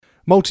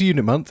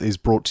Multi-Unit Month is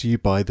brought to you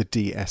by the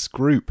DS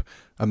Group,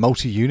 a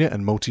multi-unit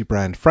and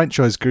multi-brand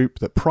franchise group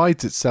that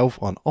prides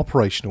itself on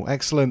operational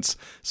excellence,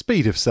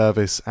 speed of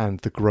service, and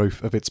the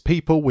growth of its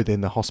people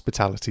within the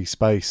hospitality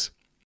space.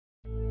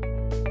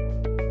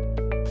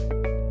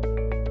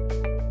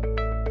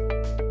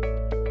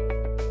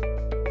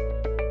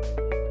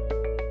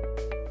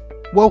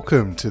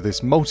 Welcome to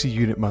this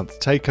Multi-Unit Month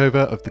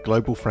takeover of the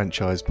Global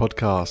Franchise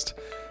Podcast.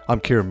 I'm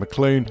Kieran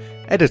McClune,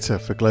 editor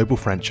for Global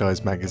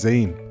Franchise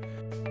Magazine.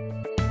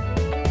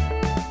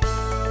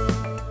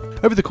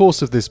 Over the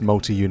course of this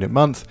multi-unit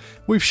month,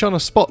 we've shone a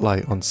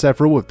spotlight on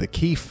several of the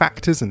key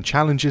factors and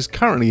challenges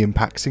currently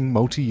impacting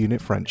multi-unit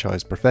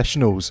franchise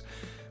professionals.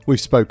 We've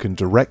spoken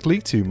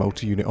directly to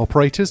multi-unit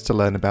operators to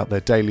learn about their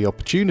daily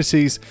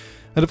opportunities,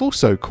 and have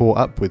also caught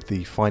up with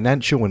the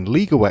financial and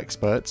legal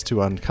experts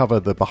to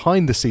uncover the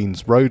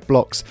behind-the-scenes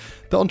roadblocks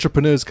that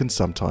entrepreneurs can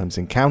sometimes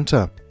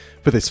encounter.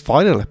 For this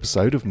final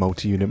episode of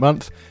Multi-Unit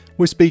Month,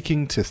 we're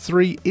speaking to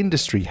three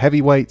industry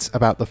heavyweights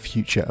about the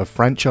future of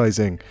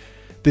franchising.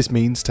 This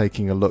means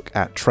taking a look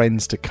at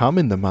trends to come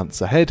in the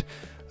months ahead,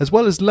 as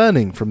well as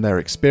learning from their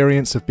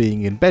experience of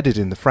being embedded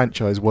in the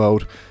franchise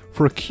world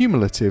for a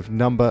cumulative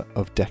number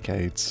of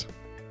decades.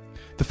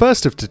 The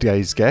first of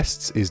today's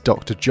guests is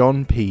Dr.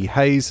 John P.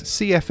 Hayes,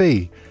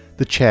 CFE,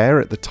 the chair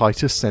at the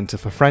Titus Centre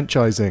for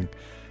Franchising.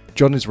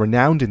 John is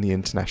renowned in the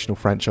international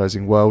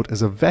franchising world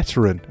as a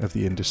veteran of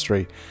the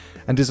industry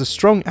and is a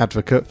strong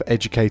advocate for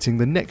educating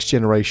the next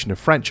generation of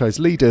franchise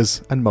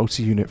leaders and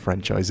multi-unit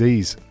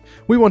franchisees.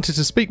 We wanted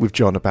to speak with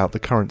John about the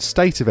current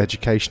state of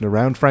education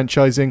around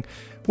franchising,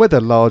 whether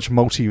large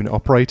multi-unit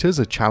operators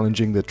are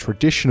challenging the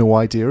traditional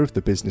idea of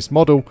the business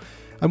model,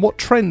 and what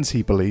trends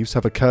he believes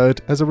have occurred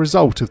as a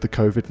result of the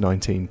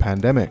COVID-19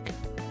 pandemic.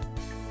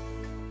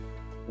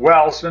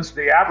 Well, since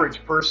the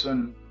average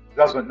person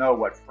doesn't know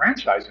what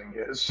franchising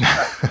is,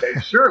 they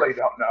surely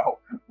don't know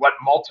what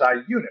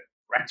multi-unit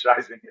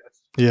franchising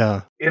is.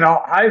 Yeah. You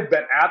know, I've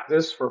been at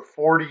this for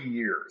 40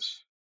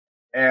 years,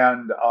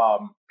 and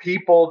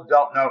people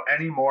don't know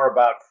any more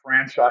about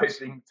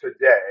franchising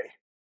today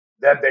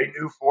than they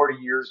knew 40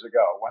 years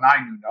ago when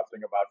I knew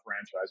nothing about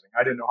franchising.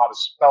 I didn't know how to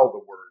spell the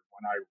word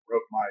when I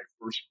wrote my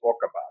first book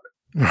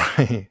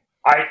about it. Right.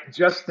 I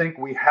just think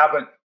we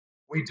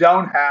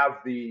don't have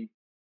the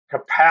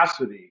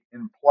capacity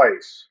in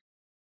place.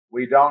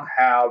 We don't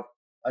have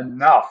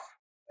enough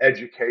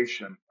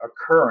education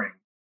occurring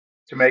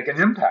to make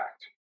an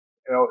impact.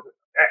 You know,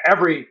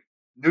 every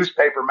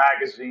newspaper,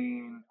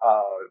 magazine,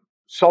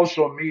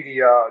 social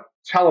media,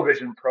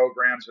 television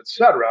programs,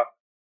 etc.,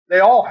 they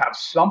all have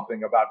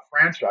something about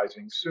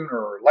franchising sooner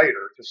or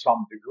later to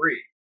some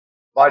degree,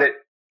 but it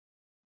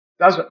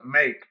doesn't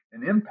make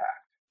an impact.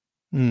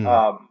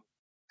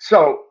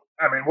 So,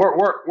 I mean,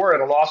 we're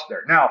at a loss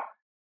there. Now,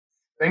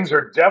 things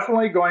are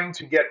definitely going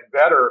to get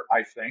better,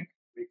 I think,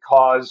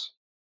 because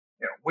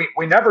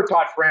we never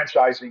taught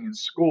franchising in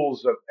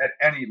schools at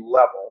any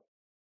level.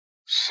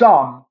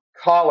 Some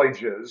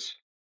colleges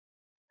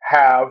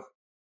have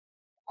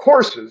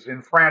courses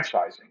in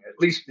franchising, at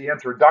least the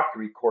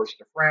introductory course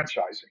to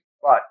franchising,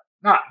 but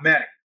not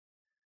many.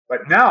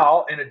 But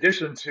now, in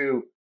addition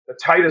to the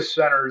Titus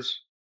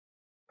Center's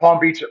Palm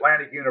Beach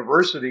Atlantic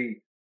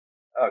University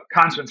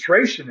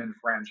concentration in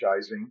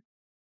franchising,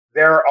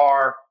 there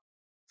are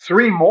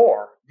three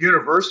more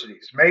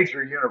universities,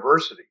 major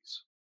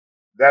universities,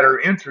 that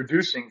are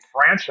introducing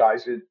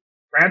franchising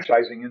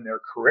in their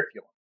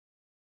curriculum.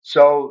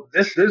 So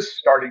this is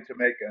starting to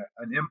make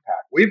an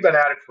impact. We've been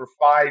at it for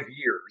 5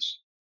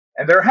 years,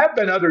 and there have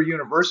been other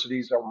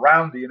universities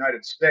around the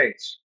United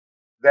States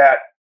that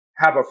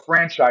have a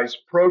franchise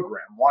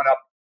program, one up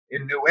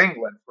in New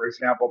England, for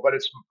example, but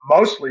it's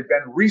mostly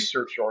been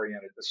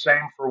research-oriented. The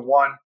same for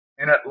one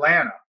in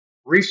Atlanta,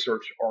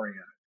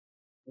 research-oriented.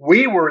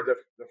 We were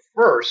the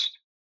first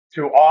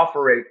to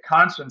offer a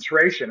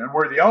concentration, and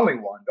we're the only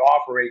one to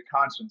offer a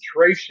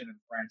concentration in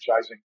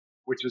franchising,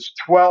 which is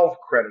 12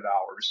 credit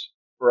hours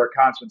for a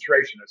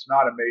concentration. It's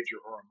not a major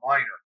or a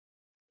minor.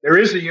 There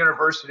is a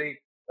university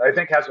that I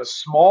think has a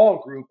small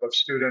group of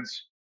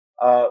students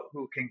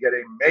who can get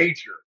a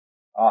major.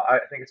 I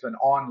think it's an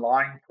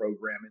online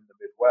program in the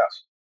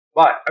Midwest.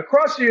 But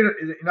across the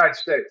United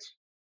States,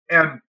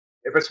 and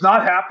if it's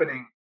not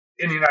happening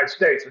in the United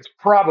States, it's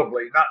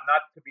probably, not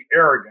to be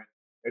arrogant,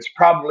 it's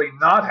probably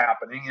not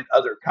happening in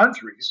other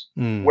countries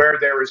where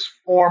there is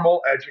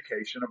formal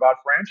education about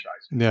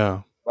franchising.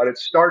 Yeah. But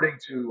it's starting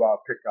to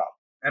pick up,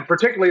 and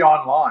particularly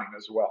online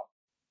as well.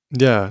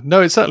 Yeah,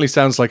 no, it certainly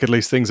sounds like at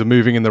least things are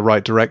moving in the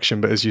right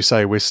direction. But as you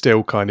say, we're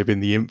still kind of in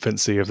the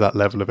infancy of that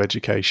level of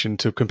education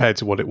compared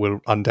to what it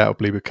will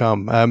undoubtedly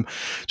become.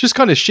 Just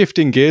kind of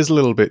shifting gears a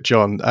little bit,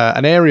 John,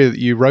 an area that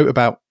you wrote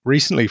about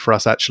recently for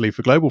us, actually,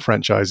 for Global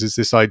Franchise, is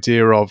this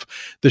idea of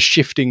the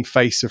shifting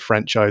face of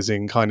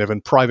franchising, kind of,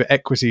 and private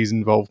equity's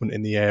involvement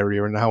in the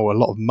area, and how a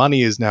lot of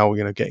money is now,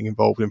 getting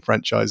involved in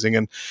franchising.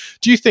 And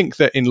do you think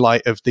that in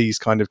light of these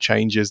kind of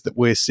changes that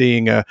we're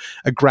seeing a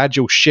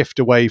gradual shift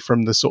away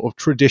from the sort of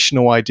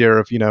traditional idea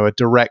of, a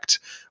direct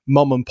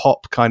mom and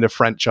pop kind of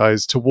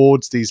franchise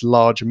towards these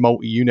large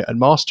multi-unit and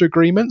master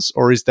agreements?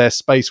 Or is there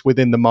space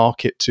within the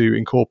market to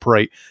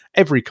incorporate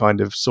every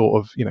kind of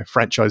sort of,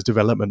 franchise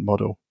development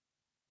model?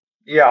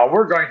 Yeah,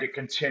 we're going to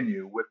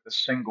continue with the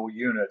single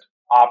unit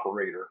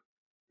operator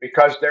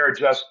because there are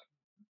just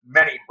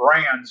many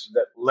brands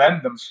that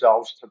lend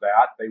themselves to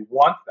that. They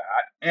want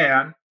that.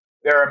 And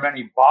there are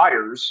many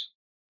buyers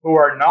who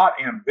are not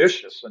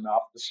ambitious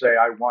enough to say,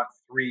 I want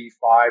three,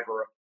 five,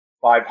 or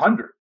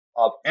 500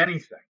 of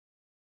anything.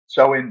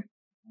 So in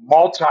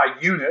multi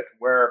unit,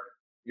 where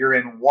you're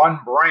in one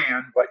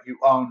brand, but you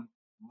own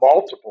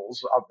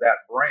multiples of that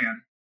brand,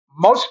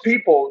 most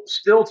people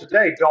still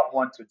today don't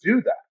want to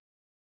do that.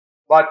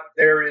 But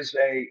there is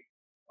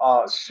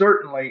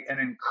certainly an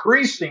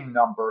increasing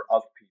number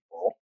of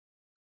people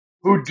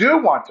who do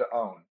want to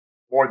own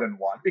more than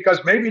one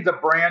because maybe the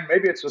brand,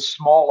 maybe it's a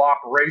small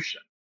operation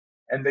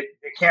and they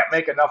can't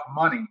make enough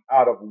money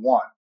out of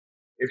one.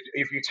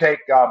 If you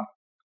take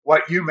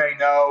what you may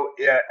know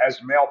as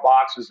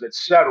mailboxes,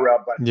 etc.,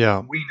 but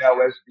Yeah. we know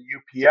as the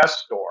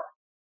UPS store,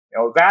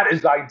 that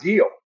is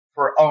ideal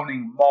for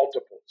owning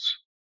multiples.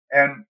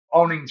 And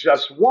owning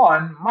just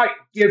one might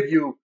give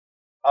you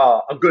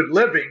a good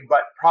living,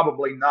 but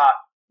probably not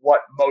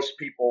what most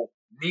people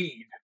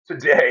need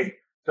today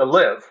to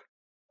live,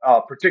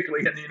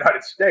 particularly in the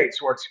United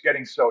States where it's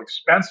getting so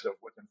expensive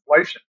with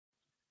inflation.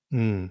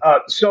 Mm.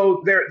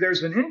 So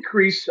there's an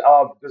increase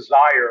of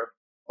desire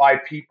by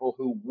people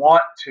who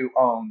want to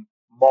own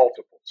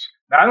multiples,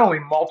 not only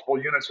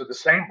multiple units of the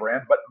same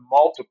brand, but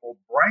multiple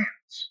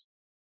brands.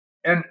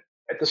 And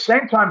at the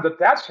same time that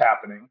that's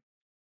happening,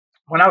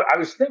 when I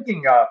was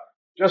thinking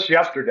just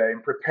yesterday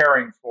in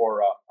preparing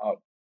for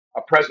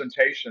a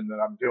presentation that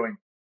I'm doing,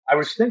 I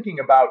was thinking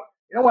about,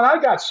 when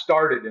I got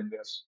started in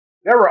this,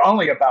 there were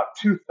only about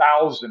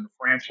 2,000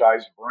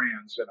 franchise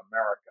brands in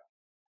America.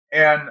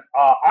 And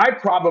I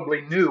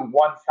probably knew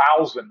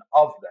 1,000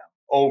 of them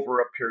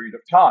over a period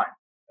of time,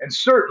 and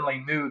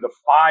certainly knew the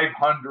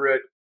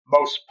 500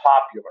 most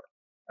popular.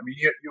 I mean,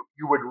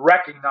 you would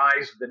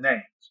recognize the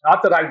names.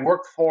 Not that I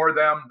worked for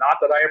them, not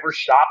that I ever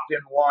shopped in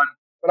one,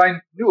 but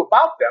I knew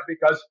about them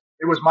because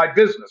it was my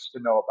business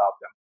to know about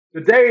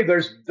them. Today,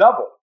 there's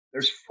double.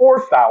 There's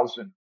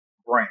 4,000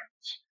 brands,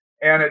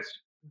 and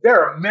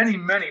there are many,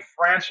 many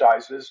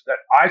franchises that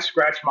I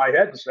scratch my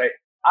head and say,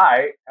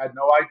 I had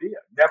no idea,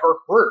 never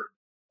heard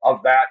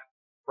of that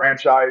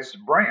franchise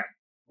brand.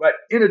 But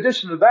in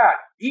addition to that,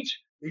 it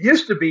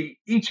used to be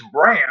each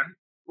brand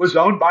was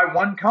owned by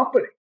one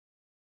company,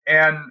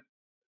 and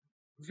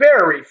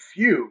very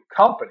few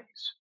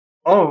companies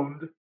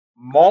owned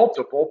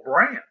multiple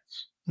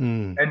brands.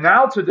 Mm. And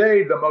now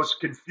today, the most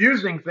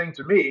confusing thing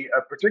to me,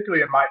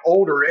 particularly in my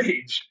older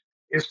age,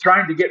 is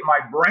trying to get my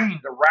brain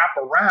to wrap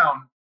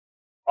around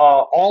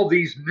all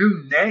these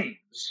new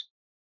names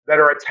that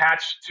are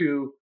attached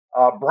to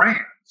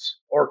brands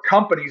or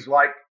companies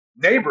like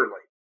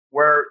Neighborly,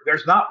 where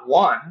there's not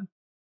one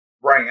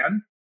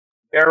brand,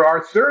 there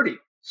are 30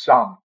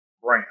 some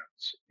brands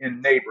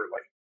in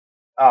Neighborly.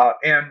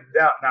 And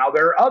now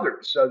there are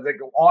others. So they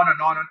go on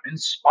and on.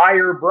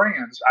 Inspire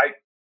brands.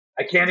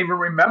 I can't even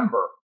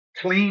remember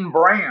Clean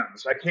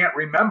Brands. I can't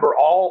remember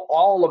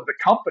all of the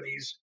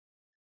companies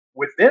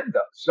within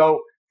those.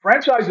 So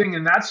franchising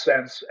in that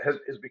sense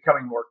is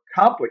becoming more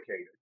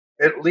complicated,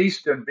 at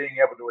least in being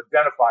able to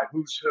identify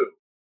who's who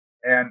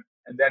and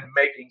then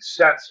making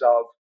sense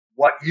of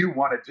what you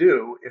want to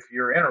do if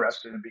you're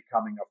interested in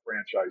becoming a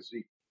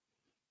franchisee.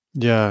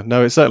 Yeah,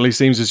 no, it certainly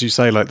seems, as you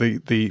say, like the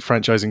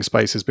franchising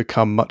space has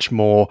become much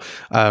more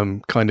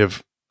kind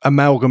of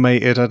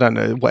amalgamated. I don't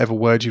know, whatever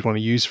word you want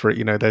to use for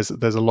it. There's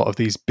a lot of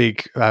these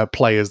big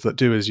players that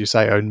do, as you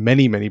say, own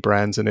many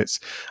brands, and it's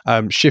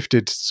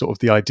shifted sort of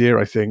the idea,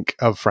 I think,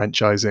 of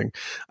franchising.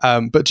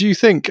 But do you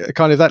think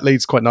kind of that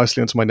leads quite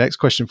nicely onto my next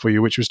question for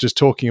you, which was just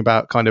talking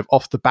about kind of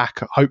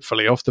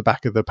hopefully off the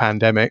back of the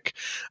pandemic,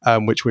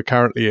 which we're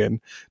currently in.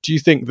 Do you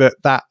think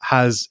that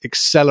has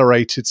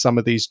accelerated some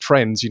of these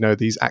trends,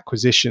 these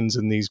acquisitions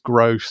and this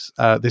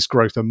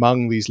growth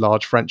among these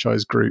large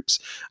franchise groups?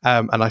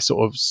 And I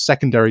sort of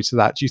secondary to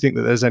that, do you think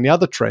that there's any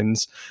other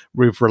trends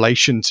with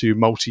relation to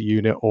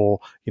multi-unit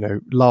or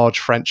large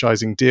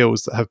franchising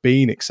deals that have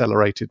been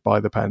accelerated by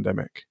the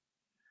pandemic?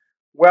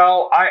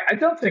 Well, I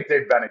don't think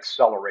they've been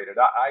accelerated.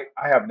 I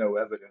have no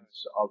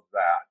evidence of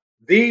that.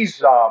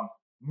 These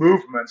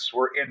movements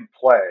were in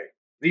play.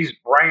 These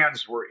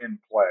brands were in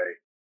play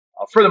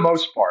for the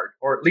most part,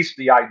 or at least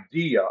the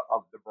idea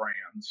of the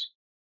brands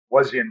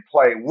was in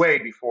play way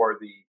before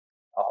the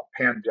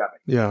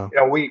pandemic. Yeah.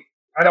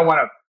 I don't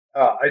want to.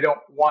 I don't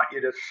want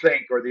you to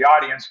think, or the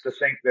audience to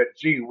think that,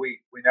 gee, we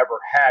never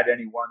had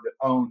anyone that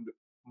owned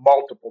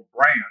multiple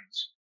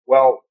brands.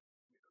 Well,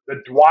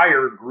 the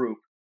Dwyer Group,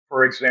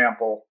 for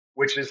example,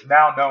 which is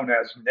now known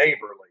as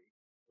Neighborly.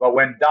 But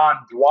when Don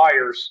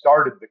Dwyer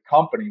started the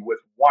company with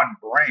one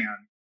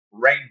brand,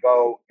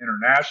 Rainbow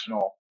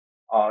International,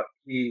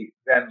 he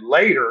then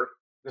later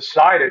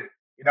decided,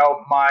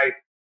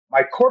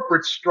 my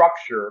corporate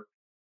structure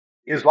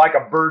is like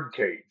a bird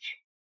cage.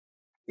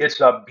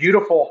 It's a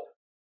beautiful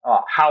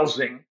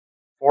housing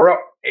for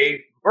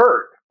a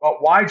bird.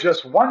 But why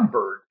just one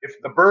bird?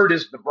 If the bird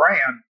is the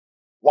brand,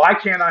 why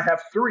can't I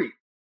have three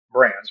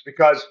brands?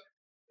 Because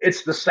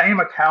it's the same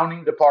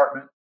accounting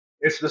department,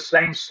 it's the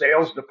same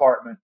sales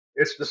department,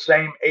 it's the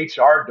same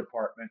HR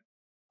department.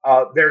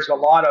 There's a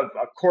lot of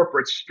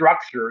corporate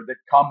structure that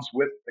comes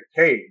with the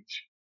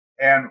cage.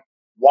 And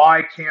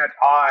why can't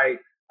I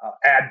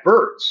add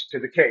birds to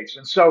the cage?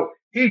 And so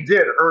he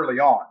did early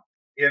on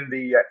in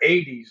the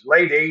 80s,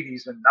 late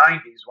 80s and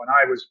 90s, when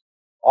I was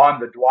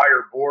on the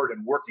Dwyer board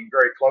and working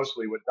very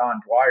closely with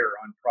Don Dwyer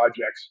on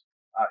projects.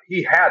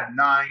 He had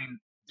 9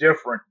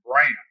 different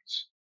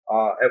brands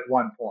at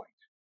one point.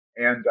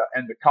 And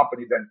the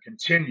company then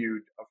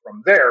continued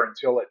from there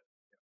until it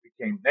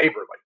became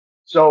Neighborly.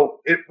 So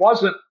it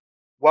wasn't,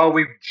 well,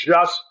 we've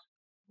just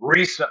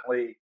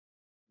recently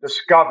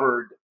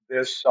discovered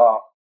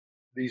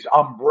these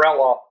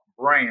umbrella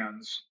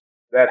brands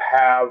that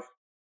have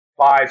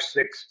 5,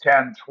 6,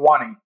 10,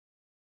 20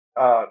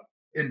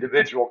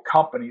 individual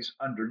companies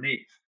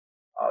underneath.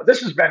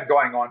 This has been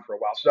going on for a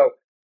while. So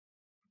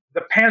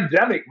the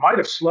pandemic might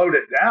have slowed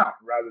it down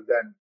rather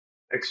than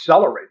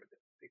accelerated it,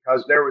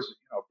 because there was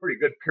a pretty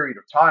good period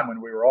of time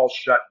when we were all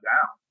shut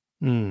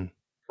down.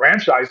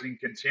 Franchising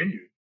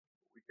continued.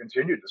 We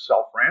continued to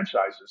sell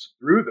franchises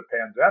through the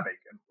pandemic,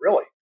 and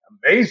really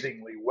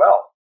amazingly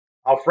well.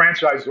 How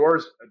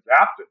franchisors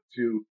adapted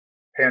to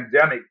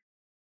pandemic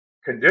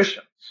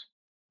conditions.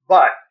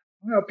 But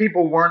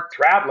people weren't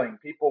traveling,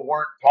 people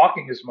weren't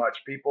talking as much,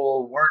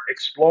 people weren't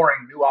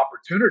exploring new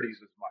opportunities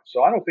as much.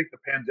 So I don't think the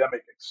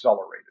pandemic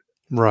accelerated it.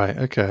 Right.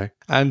 Okay.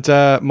 And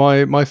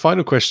my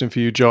final question for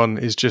you, John,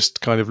 is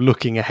just kind of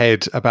looking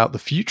ahead about the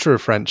future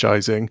of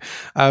franchising.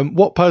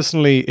 What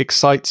personally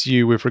excites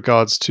you with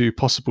regards to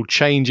possible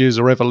changes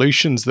or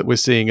evolutions that we're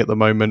seeing at the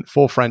moment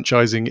for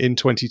franchising in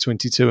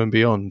 2022 and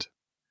beyond?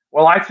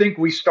 Well, I think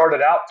we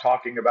started out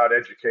talking about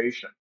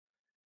education,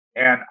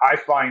 and I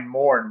find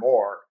more and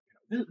more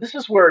this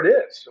is where it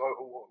is.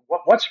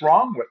 What's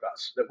wrong with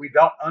us that we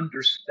don't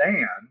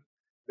understand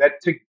that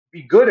to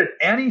be good at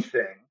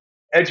anything,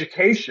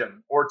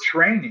 education or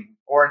training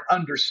or an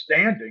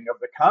understanding of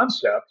the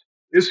concept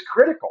is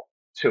critical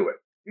to it.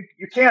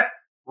 You can't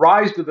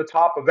rise to the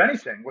top of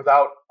anything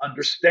without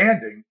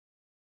understanding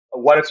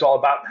what it's all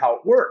about and how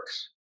it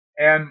works.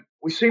 And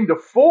we seem to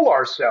fool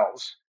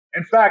ourselves.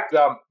 In fact,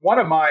 one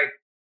of my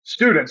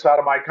students out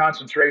of my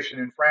concentration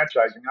in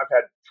franchising, I've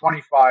had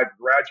 25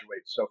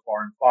 graduates so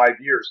far in 5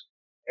 years.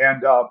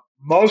 And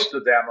most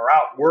of them are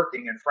out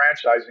working in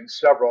franchising.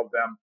 Several of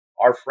them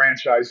are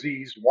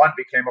franchisees. One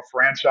became a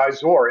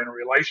franchisor in a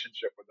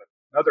relationship with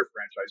another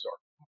franchisor.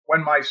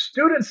 When my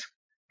students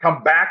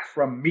come back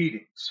from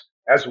meetings,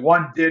 as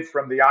one did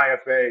from the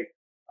IFA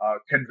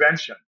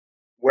convention,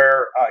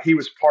 where he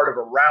was part of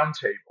a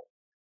roundtable,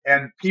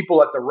 and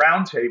people at the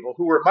roundtable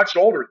who were much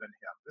older than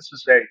him. This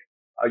is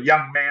a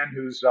young man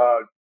who's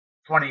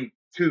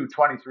 22,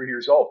 23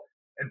 years old.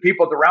 And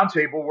people at the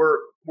roundtable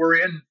were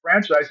in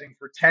franchising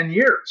for 10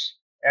 years.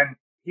 And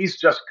he's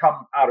just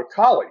come out of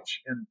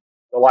college in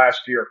the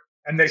last year.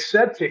 And they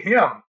said to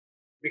him,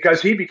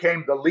 because he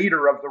became the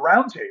leader of the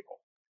roundtable,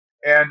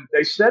 and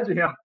they said to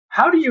him,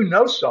 "How do you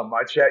know so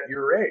much at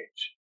your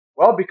age?"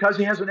 Well, because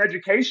he has an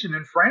education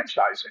in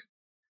franchising.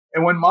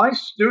 And when my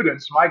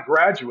students, my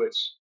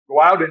graduates,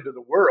 go out into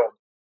the world,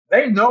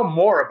 they know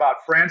more about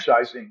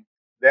franchising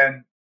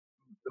than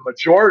the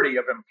majority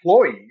of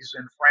employees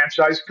in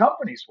franchise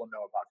companies will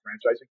know about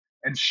franchising.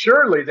 And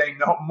surely they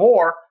know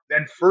more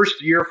than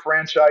first-year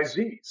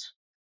franchisees.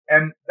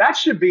 And that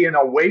should be an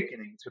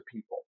awakening to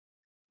people.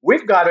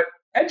 We've got to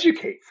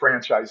educate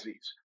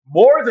franchisees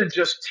more than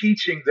just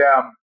teaching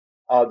them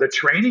the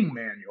training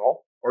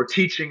manual or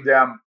teaching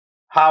them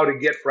how to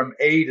get from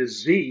A to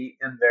Z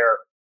in their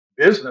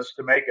business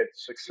to make it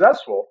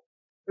successful.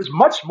 There's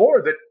much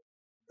more that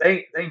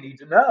they need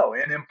to know.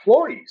 And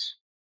employees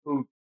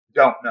who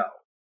don't know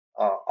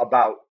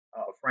about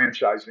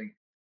franchising.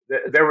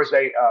 There was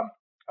a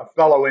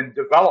fellow in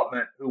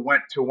development who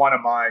went to one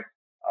of my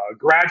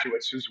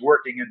graduates who's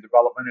working in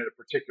development at a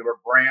particular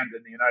brand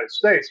in the United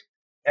States.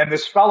 And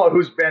this fellow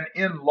who's been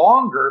in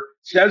longer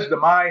says to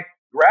my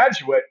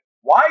graduate,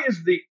 "Why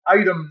is the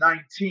item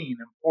 19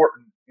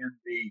 important in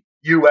the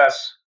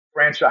U.S.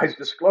 franchise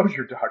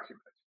disclosure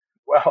document?"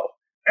 Well,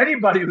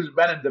 anybody who's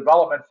been in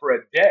development for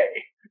a day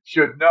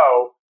should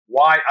know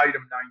why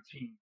item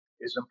 19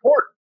 is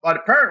important. But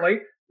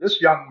apparently,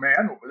 this young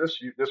man,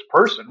 this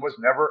person was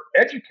never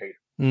educated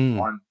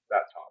on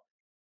that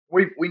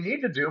topic. We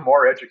need to do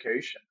more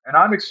education. And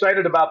I'm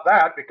excited about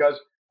that because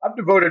I've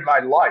devoted my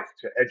life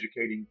to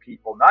educating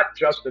people, not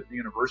just at the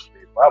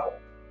university level,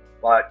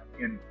 but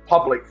in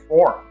public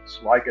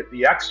forums, like at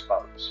the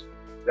expos,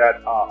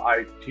 that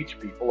I teach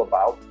people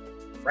about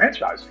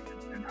franchising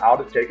and how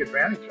to take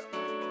advantage of it.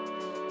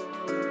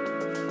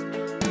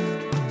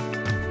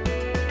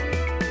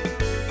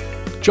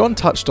 John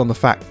touched on the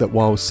fact that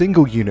while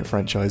single unit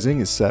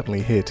franchising is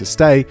certainly here to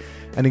stay,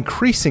 an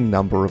increasing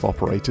number of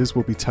operators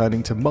will be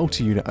turning to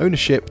multi-unit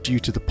ownership due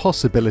to the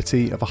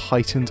possibility of a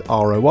heightened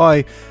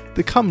ROI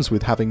that comes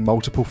with having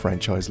multiple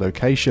franchise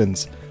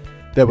locations.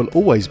 There will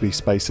always be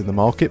space in the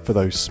market for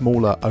those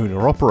smaller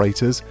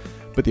owner-operators,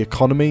 but the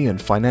economy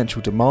and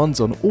financial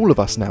demands on all of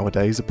us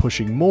nowadays are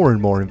pushing more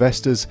and more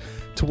investors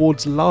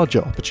towards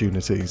larger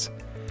opportunities.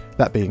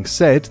 That being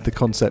said, the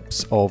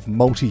concepts of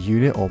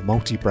multi-unit or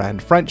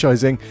multi-brand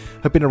franchising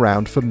have been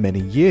around for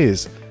many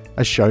years,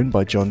 as shown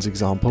by John's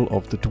example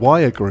of the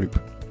Dwyer Group.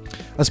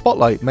 A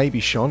spotlight may be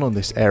shone on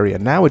this area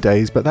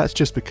nowadays, but that's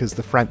just because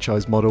the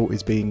franchise model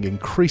is being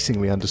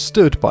increasingly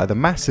understood by the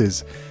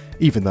masses,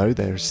 even though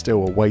there is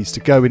still a ways to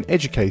go in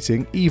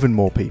educating even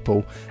more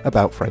people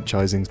about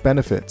franchising's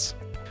benefits.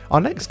 Our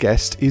next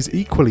guest is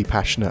equally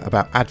passionate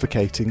about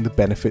advocating the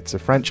benefits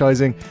of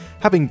franchising,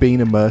 having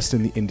been immersed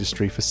in the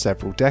industry for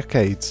several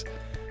decades.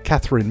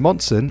 Catherine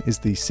Monson is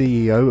the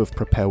CEO of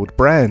Propelled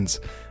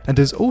Brands and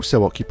has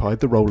also occupied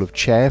the role of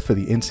chair for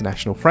the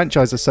International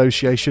Franchise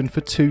Association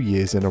for 2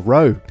 years in a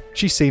row.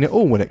 She's seen it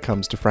all when it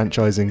comes to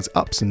franchising's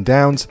ups and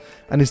downs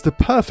and is the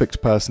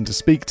perfect person to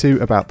speak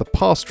to about the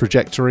past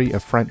trajectory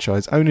of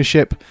franchise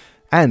ownership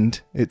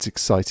and its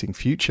exciting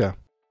future.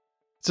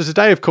 So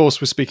today, of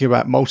course, we're speaking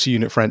about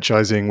multi-unit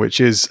franchising,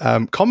 which is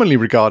commonly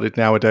regarded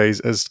nowadays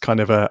as kind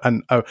of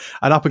an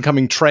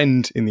up-and-coming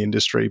trend in the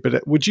industry.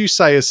 But would you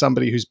say, as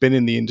somebody who's been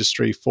in the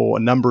industry for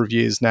a number of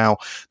years now,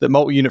 that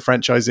multi-unit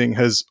franchising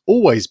has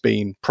always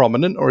been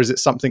prominent, or is it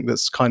something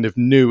that's kind of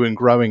new and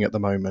growing at the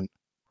moment?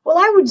 Well,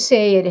 I would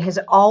say it has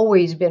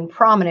always been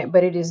prominent,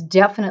 but it is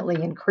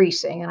definitely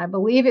increasing. And I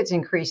believe it's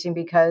increasing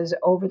because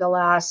over the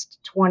last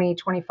 20,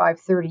 25,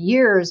 30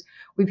 years,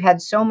 we've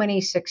had so many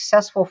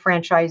successful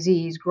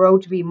franchisees grow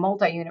to be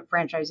multi-unit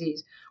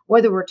franchisees,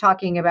 whether we're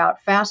talking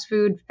about fast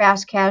food,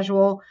 fast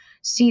casual,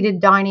 seated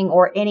dining,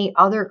 or any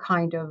other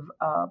kind of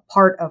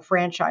part of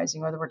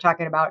franchising, whether we're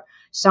talking about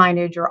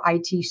signage or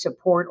IT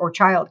support or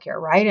childcare,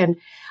 right? And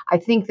I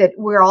think that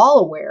we're all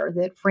aware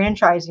that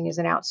franchising is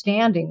an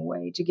outstanding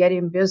way to get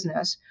in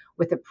business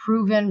with a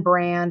proven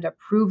brand, a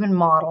proven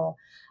model.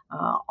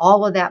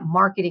 All of that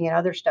marketing and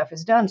other stuff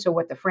is done. So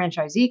what the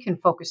franchisee can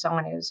focus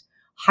on is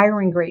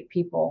hiring great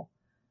people,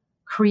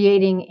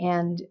 creating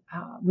and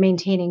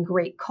maintaining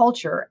great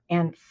culture,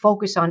 and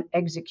focus on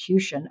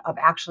execution of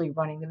actually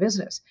running the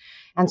business.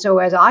 And so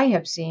as I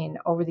have seen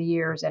over the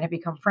years and have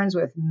become friends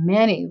with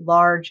many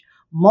large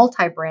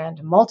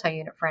multi-brand,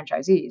 multi-unit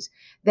franchisees,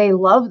 they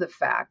love the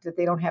fact that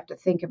they don't have to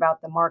think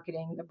about the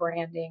marketing, the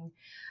branding,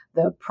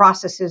 the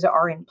processes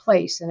are in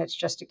place, and it's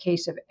just a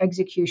case of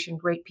execution,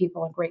 great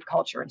people, and great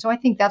culture. And so I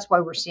think that's why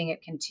we're seeing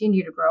it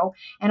continue to grow,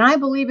 and I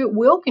believe it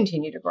will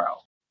continue to grow.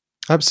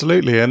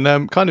 Absolutely.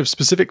 And kind of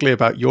specifically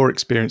about your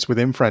experience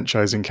within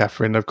franchising,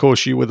 Catherine, of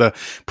course, you were the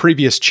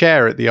previous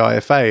chair at the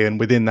IFA, and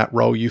within that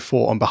role, you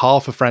fought on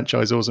behalf of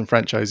franchisors and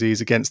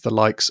franchisees against the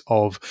likes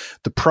of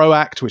the PRO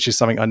Act, which is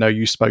something I know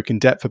you spoke in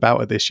depth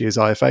about at this year's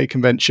IFA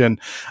convention.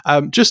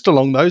 Just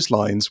along those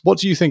lines, what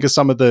do you think are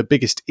some of the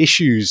biggest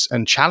issues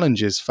and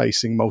challenges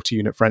facing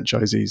multi-unit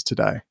franchisees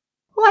today?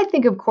 Well, I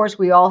think, of course,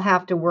 we all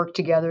have to work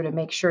together to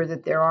make sure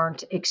that there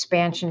aren't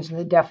expansions in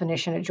the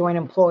definition of joint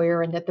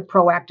employer and that the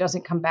PRO Act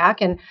doesn't come back.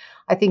 And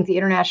I think the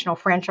International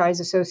Franchise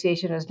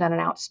Association has done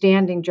an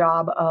outstanding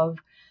job of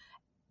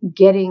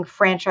getting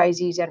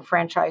franchisees and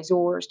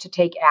franchisors to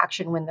take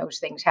action when those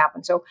things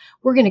happen. So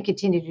we're going to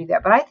continue to do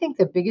that. But I think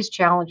the biggest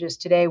challenges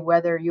today,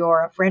 whether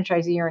you're a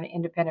franchisee or an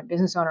independent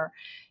business owner,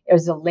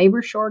 is the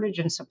labor shortage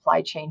and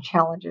supply chain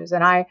challenges.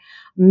 And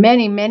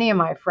many of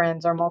my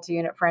friends are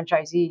multi-unit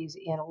franchisees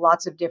in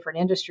lots of different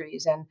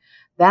industries. And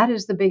that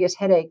is the biggest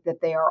headache that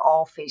they are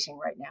all facing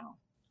right now.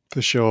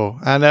 For sure.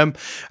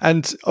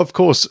 And of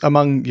course,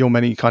 among your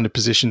many kind of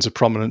positions of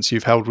prominence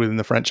you've held within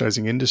the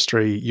franchising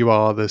industry, you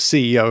are the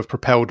CEO of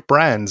Propelled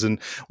Brands. And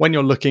when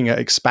you're looking at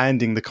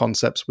expanding the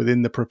concepts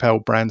within the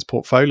Propelled Brands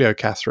portfolio,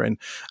 Catherine,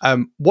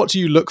 what do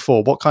you look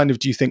for? What kind of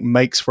do you think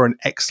makes for an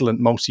excellent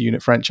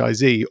multi-unit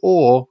franchisee?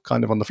 Or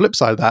kind of on the flip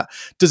side of that,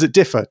 does it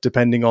differ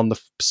depending on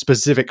the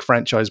specific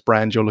franchise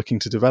brand you're looking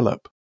to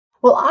develop?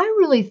 Well, I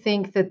really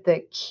think that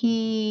the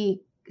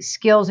key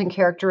skills and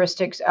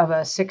characteristics of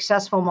a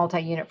successful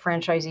multi-unit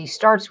franchisee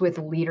starts with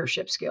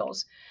leadership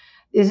skills.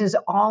 This is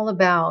all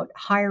about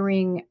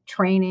hiring,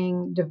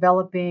 training,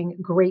 developing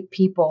great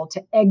people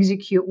to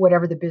execute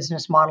whatever the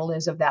business model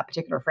is of that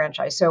particular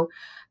franchise. So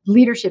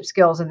leadership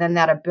skills, and then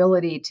that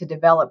ability to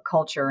develop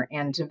culture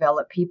and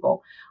develop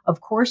people.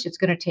 Of course, it's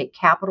going to take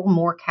capital,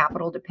 more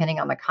capital, depending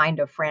on the kind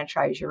of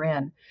franchise you're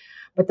in.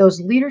 But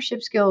those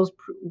leadership skills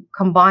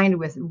combined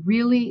with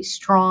really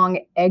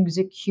strong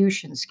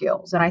execution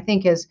skills. And I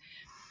think as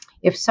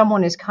if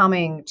someone is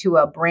coming to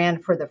a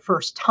brand for the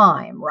first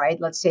time, right?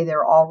 Let's say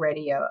they're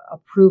already a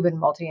proven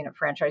multi-unit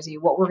franchisee,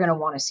 what we're going to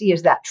want to see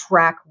is that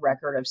track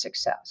record of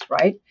success,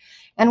 right?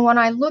 And when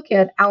I look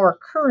at our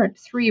current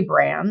 3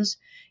 brands,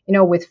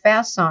 with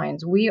Fast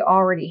Signs, we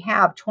already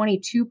have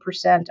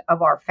 22%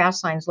 of our Fast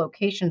Signs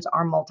locations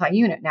are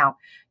multi-unit. Now,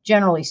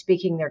 generally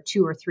speaking, they're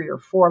 2 or 3 or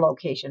 4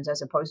 locations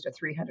as opposed to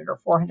 300 or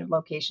 400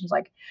 locations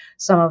like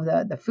some of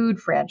the food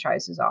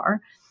franchises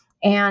are.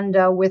 And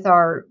with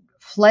our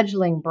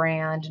fledgling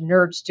brand,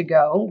 Nerds to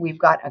Go, we've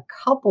got a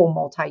couple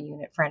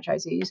multi-unit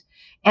franchisees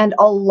and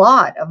a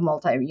lot of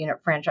multi-unit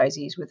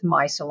franchisees with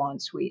My Salon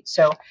Suite.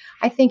 So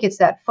I think it's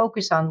that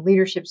focus on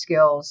leadership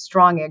skills,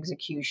 strong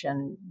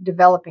execution,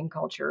 developing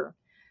culture,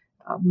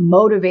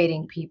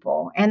 motivating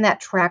people, and that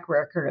track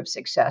record of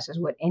success is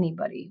what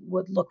anybody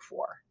would look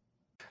for.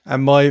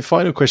 And my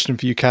final question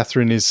for you,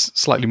 Catherine, is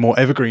slightly more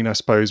evergreen, I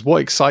suppose.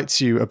 What excites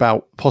you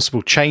about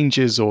possible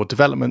changes or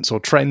developments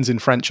or trends in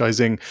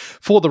franchising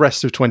for the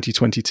rest of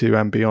 2022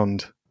 and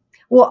beyond?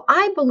 Well,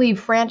 I believe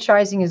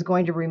franchising is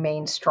going to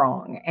remain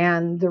strong.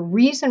 And the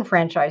reason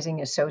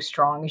franchising is so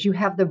strong is you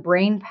have the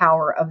brain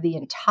power of the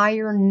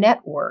entire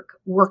network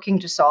working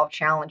to solve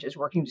challenges,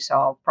 working to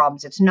solve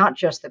problems. It's not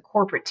just the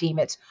corporate team,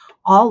 it's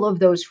all of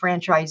those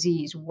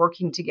franchisees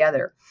working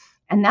together.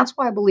 And that's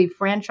why I believe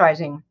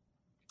franchising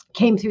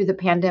came through the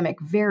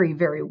pandemic very,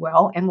 very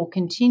well and will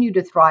continue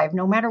to thrive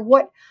no matter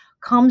what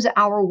comes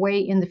our way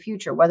in the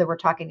future, whether we're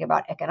talking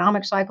about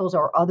economic cycles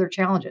or other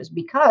challenges,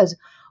 because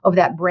of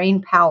that brain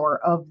power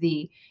of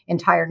the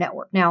entire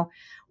network. Now,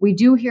 we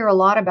do hear a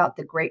lot about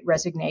the Great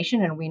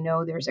Resignation, and we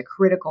know there's a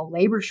critical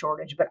labor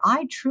shortage, but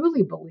I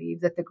truly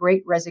believe that the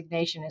Great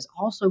Resignation is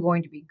also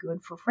going to be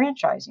good for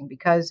franchising,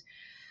 because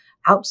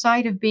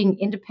outside of being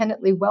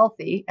independently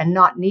wealthy and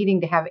not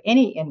needing to have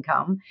any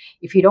income,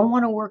 if you don't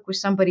want to work with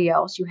somebody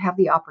else, you have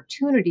the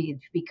opportunity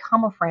to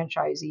become a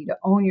franchisee, to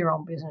own your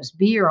own business,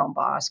 be your own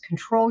boss,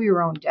 control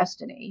your own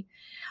destiny.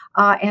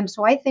 And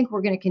so I think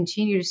we're going to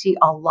continue to see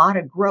a lot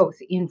of growth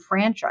in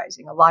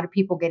franchising, a lot of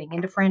people getting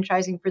into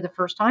franchising for the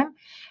first time,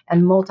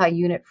 and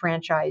multi-unit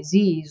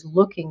franchisees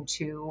looking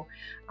to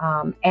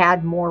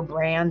add more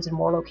brands and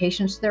more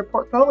locations to their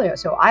portfolio.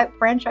 So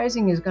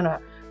franchising is going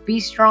to be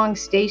strong,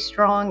 stay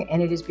strong,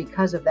 and it is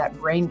because of that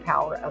brain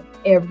power of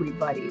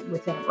everybody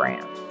within a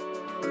brand.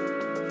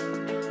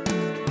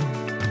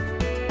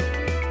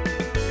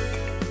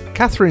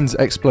 Catherine's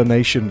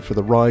explanation for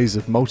the rise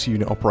of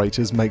multi-unit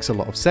operators makes a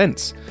lot of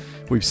sense.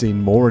 We've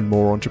seen more and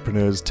more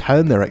entrepreneurs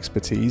turn their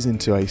expertise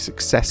into a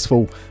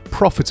successful,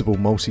 profitable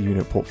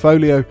multi-unit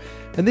portfolio,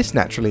 and this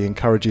naturally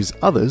encourages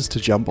others to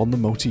jump on the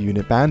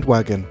multi-unit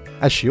bandwagon.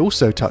 As she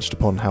also touched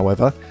upon,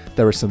 however,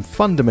 there are some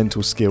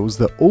fundamental skills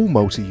that all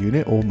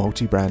multi-unit or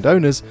multi-brand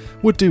owners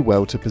would do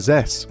well to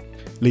possess.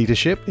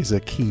 Leadership is a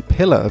key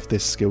pillar of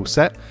this skill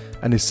set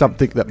and is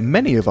something that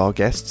many of our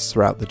guests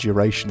throughout the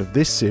duration of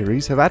this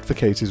series have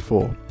advocated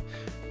for.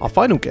 Our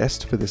final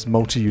guest for this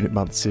multi-unit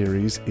month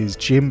series is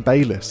Jim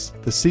Bayliss,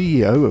 the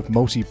CEO of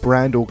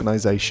multi-brand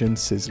organisation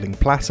Sizzling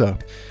Platter.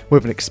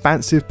 With an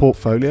expansive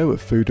portfolio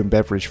of food and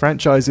beverage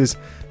franchises,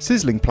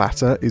 Sizzling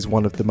Platter is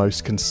one of the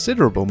most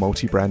considerable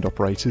multi-brand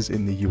operators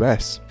in the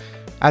US.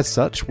 As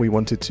such, we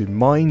wanted to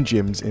mine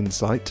Jim's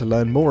insight to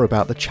learn more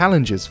about the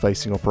challenges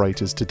facing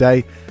operators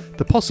today,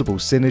 the possible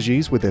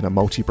synergies within a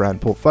multi-brand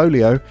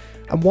portfolio,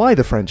 and why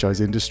the franchise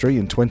industry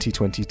in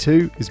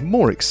 2022 is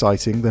more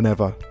exciting than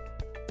ever.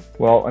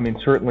 Well,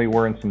 certainly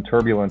we're in some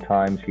turbulent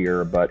times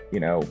here, but,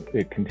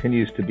 it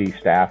continues to be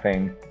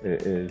staffing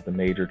is the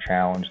major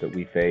challenge that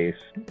we face.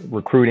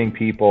 Recruiting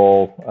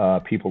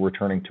people, people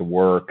returning to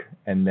work,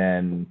 and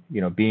then,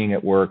 being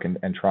at work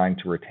and trying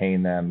to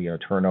retain them.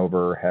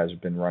 Turnover has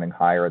been running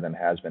higher than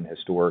has been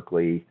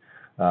historically.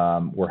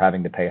 We're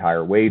having to pay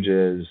higher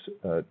wages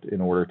in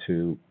order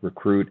to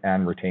recruit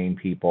and retain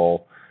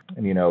people.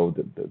 And,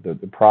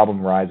 the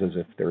problem arises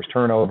if there's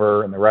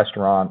turnover in the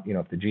restaurant,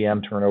 if the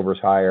GM turnover is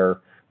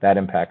higher, that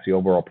impacts the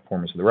overall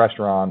performance of the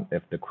restaurant.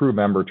 If the crew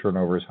member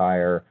turnover is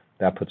higher,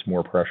 that puts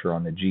more pressure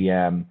on the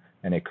GM,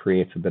 and it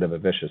creates a bit of a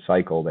vicious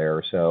cycle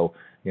there. So,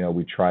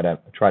 we try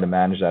to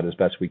manage that as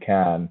best we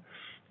can,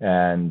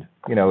 and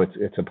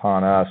it's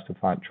upon us to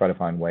try to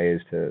find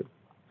ways to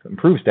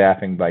improve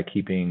staffing by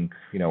keeping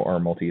our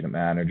multi-unit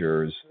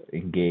managers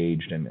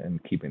engaged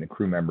and keeping the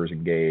crew members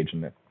engaged.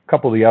 And a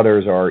couple of the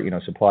others are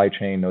supply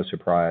chain. No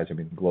surprise.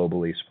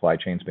 Globally, supply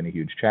chain's been a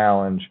huge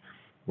challenge.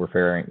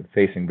 We're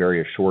facing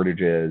various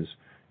shortages,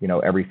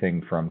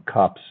 everything from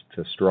cups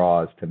to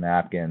straws to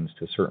napkins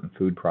to certain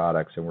food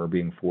products, and we're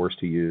being forced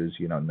to use,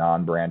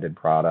 non-branded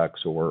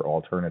products or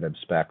alternative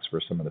specs for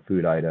some of the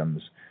food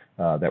items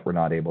that we're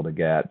not able to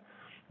get.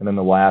 And then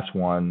the last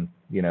one,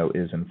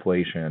 is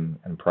inflation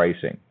and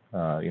pricing.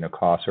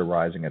 Costs are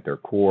rising at their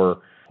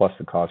core, plus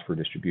the cost for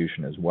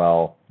distribution as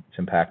well. It's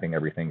impacting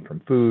everything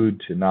from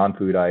food to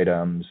non-food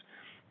items.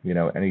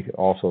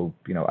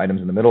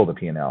 Items in the middle of the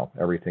P&L,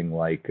 everything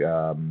like,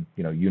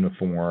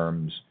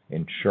 uniforms,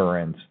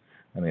 insurance.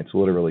 It's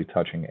literally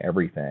touching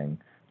everything.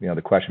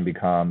 the question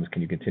becomes,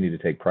 can you continue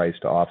to take price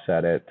to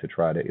offset it, to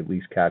try to at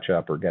least catch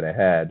up or get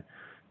ahead,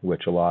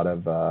 which a lot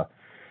of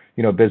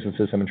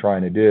businesses have been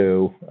trying to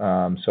do.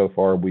 So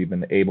far, we've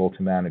been able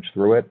to manage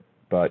through it,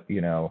 but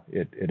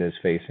it is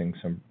facing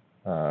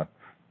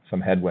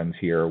some headwinds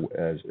here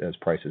as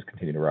prices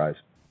continue to rise.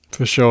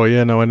 For sure.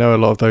 Yeah, no, I know a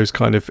lot of those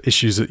kind of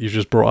issues that you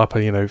just brought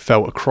up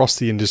felt across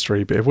the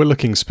industry. But if we're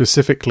looking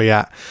specifically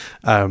at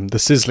the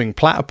Sizzling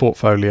Platter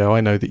portfolio,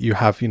 I know that you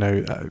have,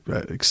 an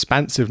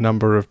expansive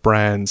number of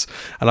brands.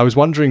 And I was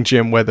wondering,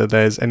 Jim, whether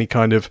there's any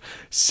kind of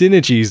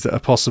synergies that are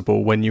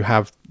possible when you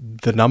have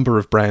the number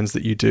of brands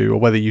that you do, or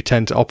whether you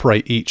tend to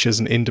operate each as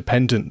an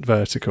independent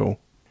vertical.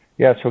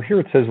 Yeah, so here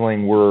at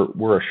Sizzling,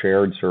 we're a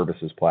shared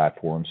services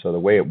platform. So the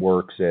way it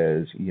works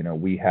is,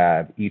 we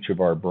have each of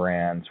our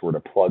brands sort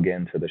of plug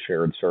into the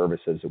shared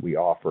services that we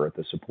offer at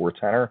the support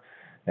center.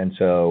 And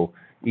so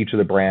each of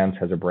the brands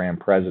has a brand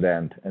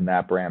president, and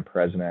that brand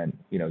president,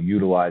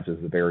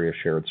 utilizes the various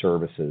shared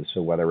services.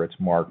 So whether it's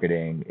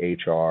marketing,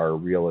 HR,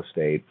 real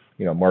estate,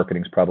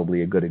 marketing is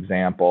probably a good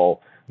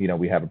example.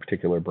 We have a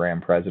particular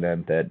brand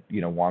president that,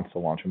 wants to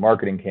launch a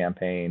marketing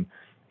campaign.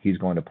 He's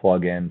going to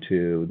plug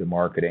into the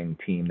marketing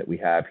team that we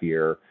have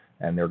here,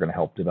 and they're going to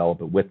help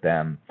develop it with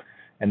them.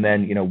 And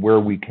then,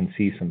 where we can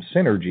see some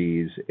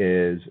synergies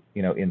is,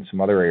 in some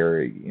other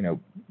area,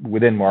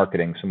 within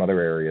marketing, some other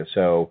areas.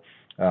 So,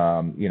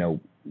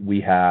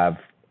 we have,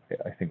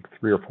 I think,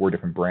 3 or 4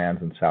 different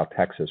brands in South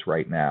Texas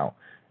right now.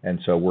 And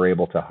so we're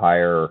able to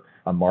hire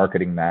a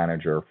marketing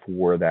manager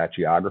for that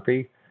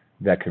geography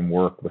that can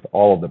work with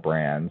all of the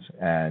brands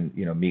and,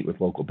 meet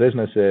with local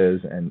businesses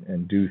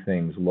and do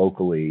things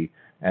locally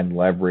and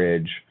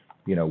leverage,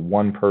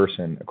 one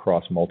person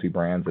across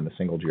multi-brands in a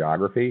single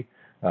geography.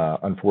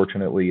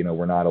 Unfortunately,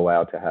 we're not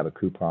allowed to have a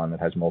coupon that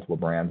has multiple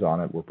brands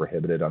on it. We're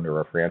prohibited under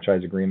our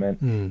franchise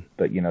agreement.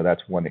 But,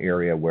 that's one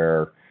area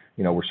where,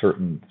 there's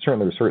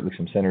certainly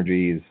some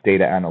synergies,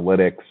 data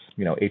analytics,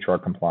 HR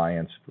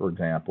compliance, for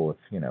example,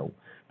 if,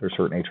 there's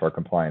certain HR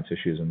compliance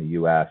issues in the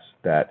U.S.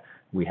 that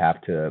we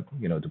have to,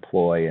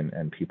 deploy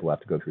and people have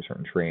to go through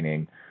certain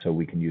training. So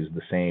we can use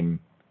the same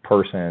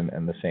person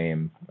and the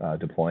same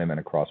deployment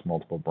across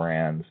multiple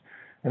brands.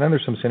 And then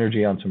there's some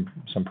synergy on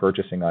some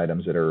purchasing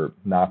items that are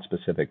not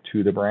specific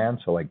to the brand.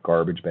 So like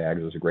garbage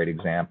bags is a great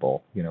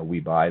example.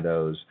 We buy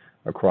those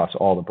across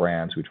all the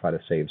brands. We try to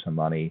save some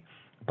money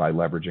by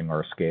leveraging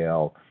our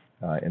scale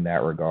in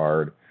that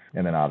regard.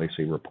 And then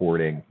obviously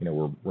reporting,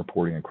 we're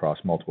reporting across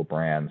multiple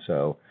brands.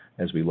 So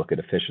as we look at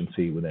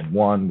efficiency within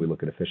one, we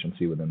look at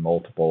efficiency within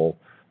multiple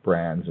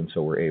brands. And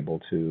so we're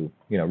able to,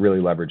 really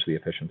leverage the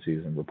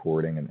efficiencies in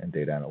reporting and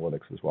data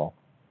analytics as well.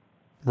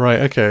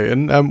 Right. Okay.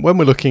 And when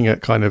we're looking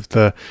at kind of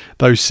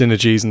those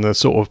synergies and the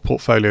sort of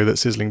portfolio that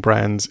Sizzling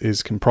Brands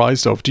is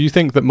comprised of, do you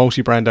think that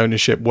multi-brand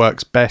ownership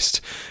works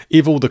best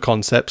if all the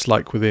concepts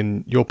like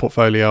within your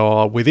portfolio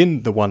are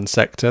within the one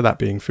sector, that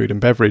being food and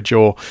beverage,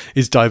 or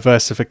is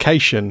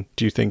diversification,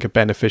 do you think, a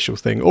beneficial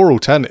thing? Or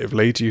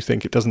alternatively, do you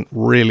think it doesn't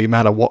really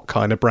matter what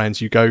kind of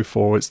brands you go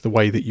for, it's the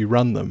way that you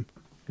run them?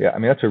 Yeah, I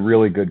mean, that's a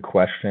really good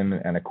question,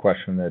 and a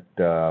question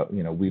that,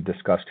 we've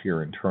discussed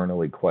here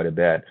internally quite a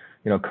bit.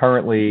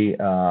 Currently,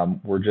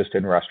 we're just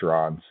in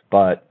restaurants,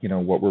 but,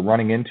 what we're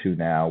running into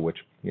now, which,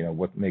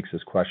 what makes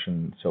this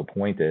question so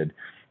pointed,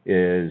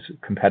 is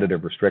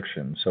competitive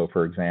restrictions. So,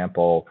 for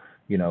example,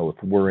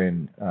 if we're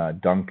in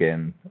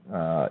Dunkin',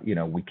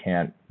 we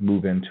can't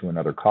move into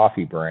another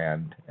coffee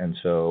brand. And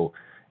so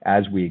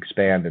as we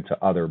expand into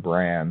other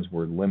brands,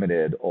 we're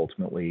limited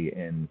ultimately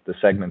in the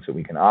segments that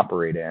we can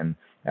operate in,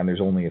 and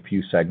there's only a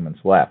few segments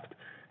left.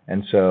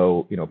 And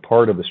so,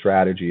 part of the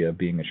strategy of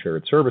being a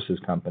shared services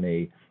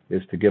company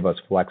is to give us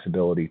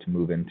flexibility to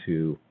move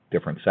into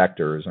different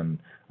sectors. And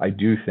I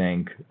do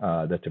think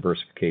that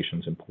diversification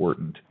is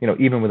important.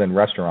 Even within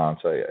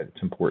restaurants,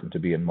 it's important to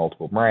be in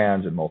multiple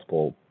brands and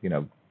multiple,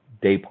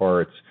 day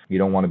parts. You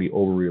don't want to be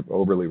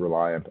overly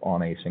reliant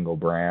on a single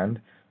brand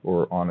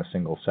or on a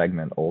single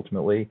segment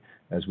ultimately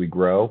as we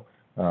grow.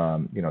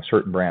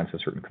 Certain brands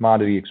have certain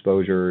commodity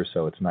exposure,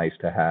 so it's nice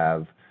to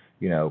have,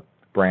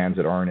 brands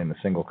that aren't in a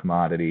single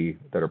commodity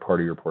that are part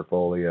of your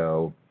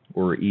portfolio,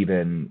 or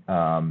even,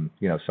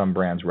 some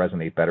brands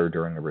resonate better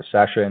during a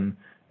recession.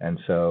 And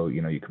so,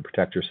 you can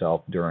protect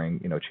yourself during,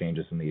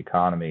 changes in the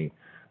economy.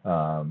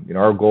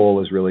 Our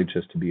goal is really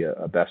just to be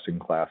a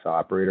best-in-class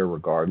operator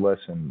regardless,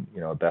 and,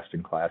 a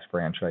best-in-class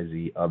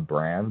franchisee of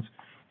brands.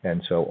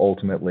 And so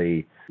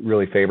ultimately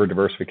really favor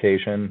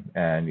diversification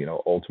and,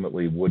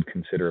 ultimately would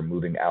consider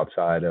moving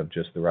outside of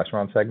just the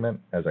restaurant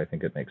segment, as I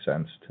think it makes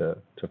sense to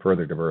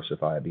further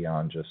diversify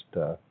beyond just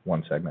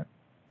one segment.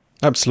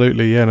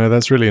 Absolutely. Yeah, no,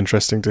 that's really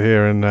interesting to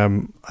hear.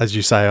 And as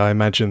you say, I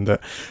imagine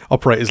that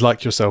operators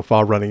like yourself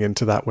are running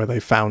into that where they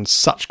found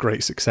such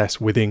great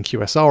success within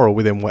QSR or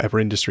within whatever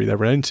industry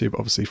they're into. But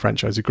obviously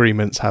franchise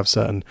agreements have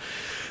certain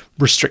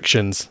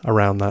restrictions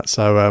around that.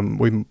 So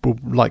we will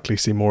likely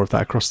see more of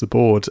that across the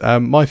board.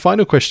 My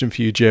final question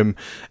for you, Jim,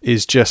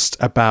 is just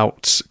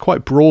about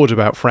quite broad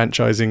about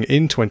franchising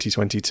in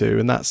 2022.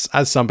 And that's,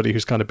 as somebody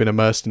who's kind of been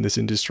immersed in this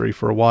industry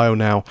for a while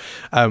now,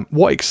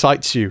 what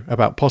excites you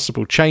about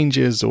possible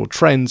changes or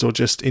trends or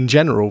just in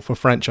general for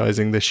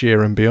franchising this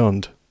year and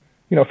beyond?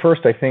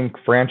 First, I think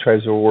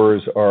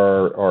franchisors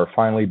are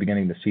finally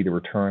beginning to see the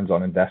returns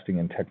on investing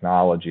in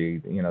technology.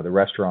 The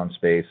restaurant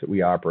space that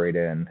we operate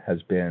in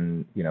has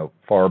been,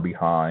 far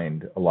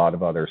behind a lot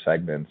of other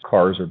segments.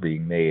 Cars are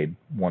being made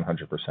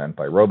 100%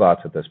 by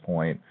robots at this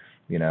point,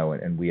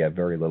 and we have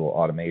very little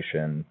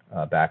automation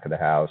back of the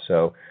house.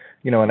 So,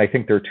 and I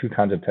think there are two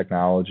kinds of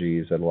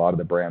technologies that a lot of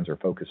the brands are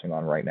focusing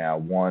on right now.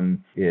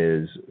 One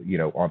is,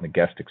 on the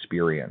guest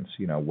experience,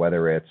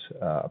 whether it's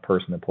a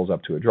person that pulls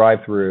up to a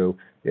drive-through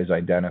is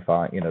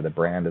identifying, the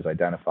brand is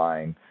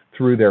identifying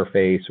through their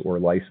face or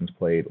license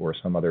plate or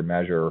some other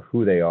measure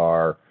who they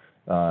are,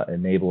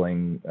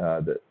 enabling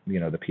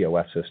the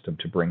POS system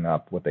to bring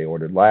up what they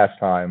ordered last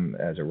time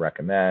as a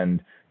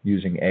recommend,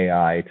 using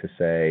AI to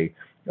say,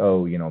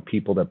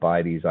 people that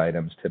buy these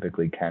items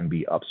typically can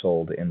be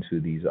upsold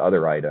into these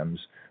other items,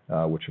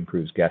 which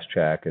improves guest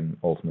check and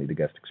ultimately the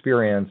guest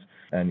experience,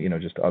 and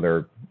just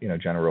other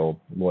general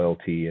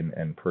loyalty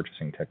and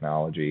purchasing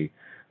technology.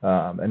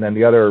 And then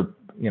the other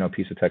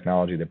piece of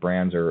technology that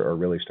brands are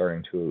really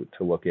starting to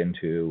look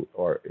into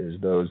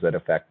is those that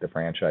affect the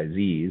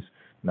franchisees,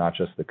 not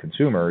just the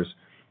consumers,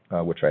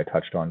 which I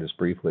touched on just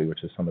briefly,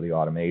 which is some of the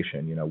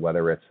automation,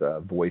 whether it's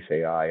voice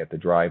AI at the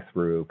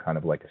drive-through, kind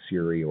of like a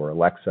Siri or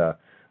Alexa,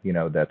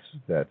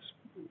 that's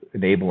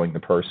enabling the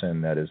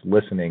person that is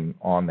listening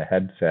on the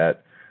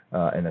headset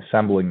and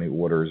assembling the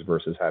orders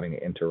versus having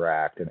to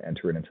interact and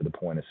enter it into the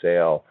point of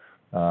sale.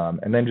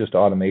 And then just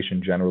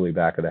automation generally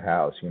back of the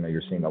house.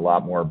 You're seeing a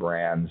lot more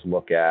brands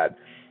look at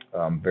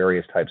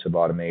various types of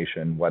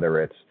automation,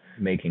 whether it's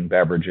making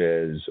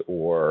beverages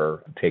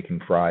or taking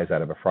fries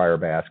out of a fryer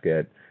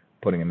basket,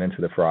 putting them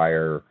into the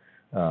fryer,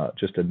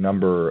 just a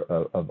number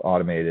of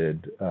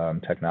automated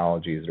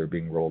technologies that are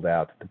being rolled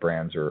out that the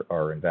brands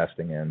are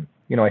investing in.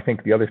 I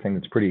think the other thing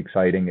that's pretty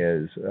exciting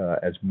is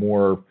as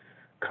more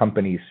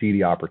companies see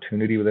the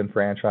opportunity within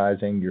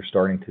franchising, you're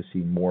starting to see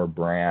more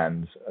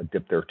brands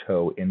dip their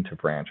toe into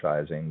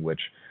franchising, which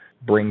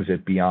brings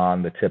it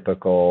beyond the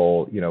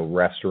typical,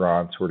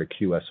 restaurant sort of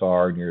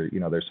QSR.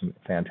 And there's some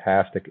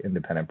fantastic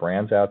independent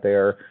brands out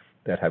there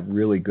that have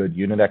really good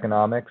unit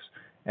economics.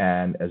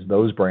 And as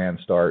those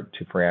brands start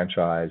to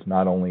franchise,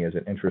 not only is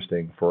it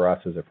interesting for us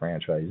as a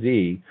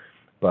franchisee,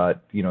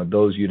 but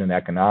those unit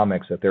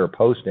economics that they're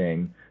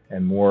posting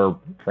and more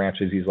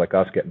franchisees like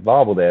us get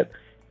involved with it,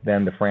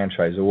 then the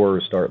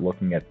franchisors start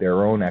looking at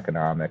their own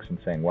economics and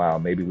saying, wow,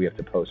 maybe we have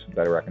to post some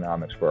better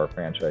economics for our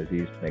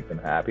franchisees to make them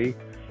happy.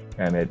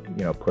 And it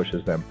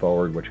pushes them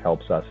forward, which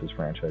helps us as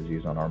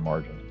franchisees on our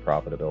margins and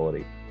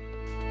profitability.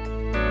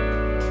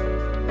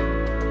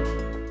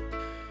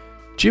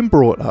 Jim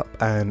brought up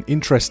an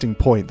interesting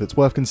point that's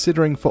worth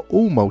considering for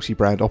all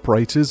multi-brand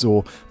operators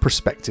or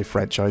prospective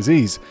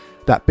franchisees.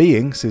 That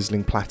being,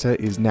 Sizzling Platter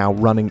is now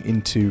running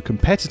into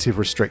competitive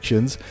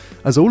restrictions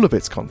as all of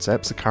its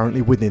concepts are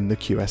currently within the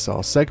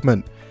QSR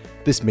segment.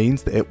 This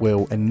means that it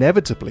will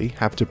inevitably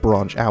have to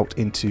branch out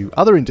into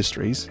other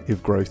industries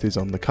if growth is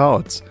on the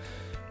cards.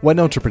 When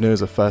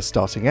entrepreneurs are first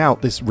starting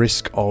out, this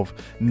risk of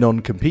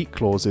non-compete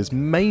clauses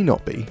may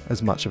not be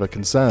as much of a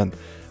concern.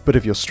 But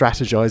if you're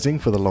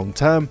strategizing for the long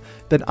term,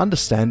 then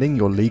understanding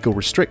your legal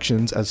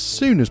restrictions as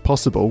soon as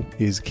possible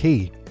is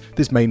key.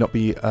 This may not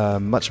be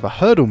much of a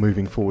hurdle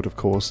moving forward, of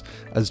course,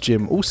 as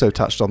Jim also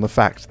touched on the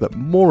fact that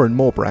more and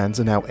more brands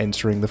are now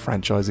entering the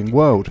franchising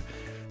world.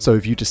 So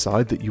if you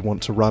decide that you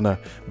want to run a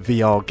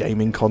VR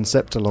gaming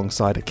concept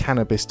alongside a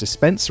cannabis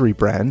dispensary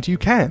brand, you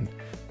can.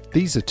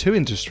 These are two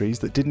industries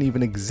that didn't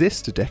even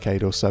exist a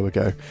decade or so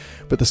ago,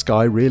 but the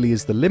sky really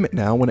is the limit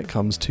now when it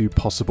comes to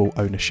possible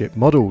ownership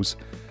models.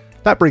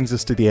 That brings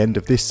us to the end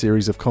of this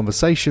series of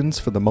conversations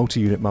for the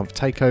Multi-Unit Month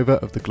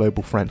takeover of the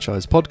Global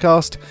Franchise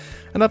Podcast,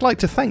 and I'd like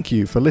to thank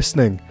you for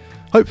listening.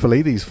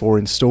 Hopefully these 4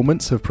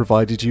 installments have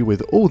provided you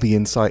with all the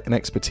insight and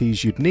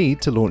expertise you'd need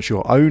to launch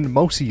your own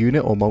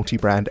multi-unit or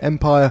multi-brand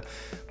empire,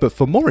 but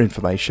for more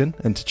information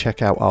and to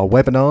check out our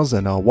webinars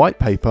and our white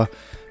paper,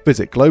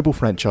 visit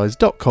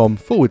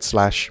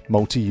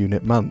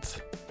globalfranchise.com/multi-unit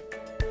month.